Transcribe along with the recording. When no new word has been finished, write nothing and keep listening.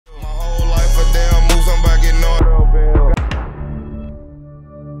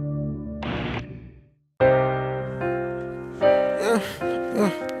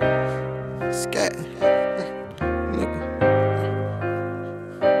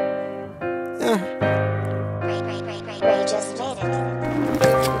Ray just made it.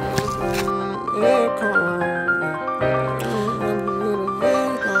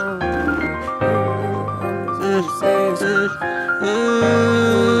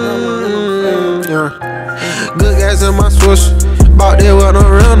 Good gas in my switch, bought that with a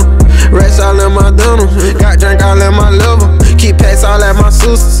rental. Racks all in my denim, got drink all in my liver. Keep packs all at my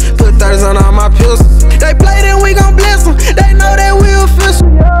sisters, put 30s on all my pistols. They play then we gon' bless them, they know that we official.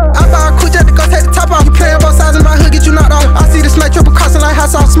 I buy a cool jet to go take the top off. You playin' both sides in my hood, get you knocked off. I see the smack triple costin' like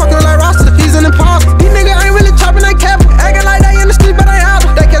hot sauce, smoking like roster. He's an imposter. These niggas ain't really chopping, they capping, acting like they in the street, but they out.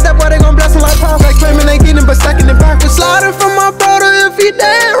 They catch that boy, they gon' bless him like pop. They claiming they getting, but second and backwards. Sliding from my brother if he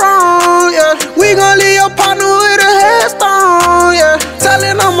dead wrong, yeah. We gon' leave your partner with a headstone, yeah.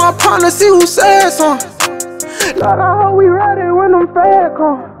 Telling on my partner, see who says something. Lord, I hope we ready when them feds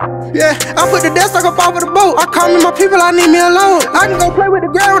come. Yeah, I put the desk up off of the boat. I call me my people, I need me alone. I can go play with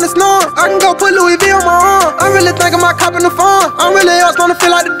the ground when it's snowing. I can go put Louis V on my arm. I'm really thinking about copping the farm. I'm really else gonna feel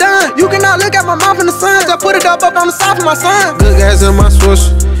like the dime. You cannot look at my mouth in the sun. I put it up on the side for my son. Good gas in my switch,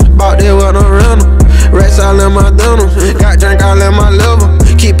 bought that with a rental. Racks all in my denim, got drink all in my liver.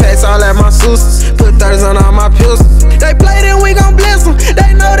 Keep packs all at my sisters, put 30s on all my pistols. They play then we gon' bless them,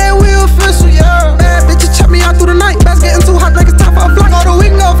 they know that we official, yeah. Bad bitches check me out through the night, best getting too hot, niggas top off flight. Go the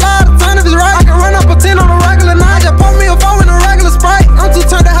week, go fly, the time if it's right. I can run up a 10 on a regular night, just pour me a 4 in a regular Sprite. I'm too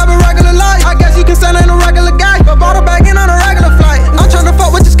turned to have a regular life, I guess you can say I ain't a regular guy, but bought her back in on a regular flight. I'm tryna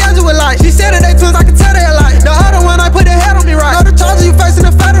fuck what your schedule is like. She said that they twins, I can tell they alike. The other one, I put their head on me right. Know the charges you facing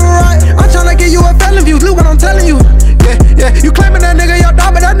the federal right. I'm tryna give you a felon view, look what I'm telling you. Yeah, you claiming that nigga your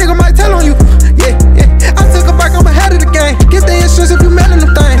dog, but that nigga might tell on you. Yeah, I took a back, I'm ahead of the game. Get the insurance if you mailing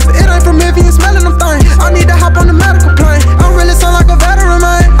them things. It ain't from me if you ain't smelling them things. I need to hop on the medical plane. I'm really sound like a veteran,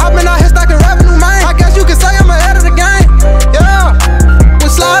 man. I've been out here stacking revenue, man. I guess you can say I'm ahead of the game. Yeah,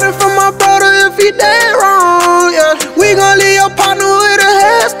 we're sliding from my brother if he dead wrong. Yeah, we gon' leave your partner with a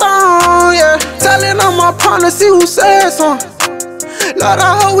headstone. Yeah, telling on my partner, see who says something. Lord,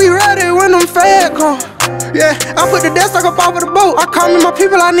 I hope we ready when them feds come. Yeah, I put the desk up off of the boat. I call me my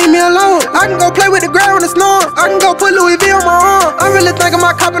people, I need me alone. I can go play with the ground when it's snowing. I can go put Louis V on my arm. I'm really thinking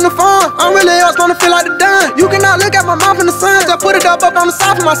about copping the farm. I'm really else gonna feel like the dime. You cannot look at my mouth in the sun. I put it up on the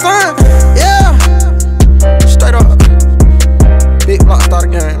side for my son. Yeah.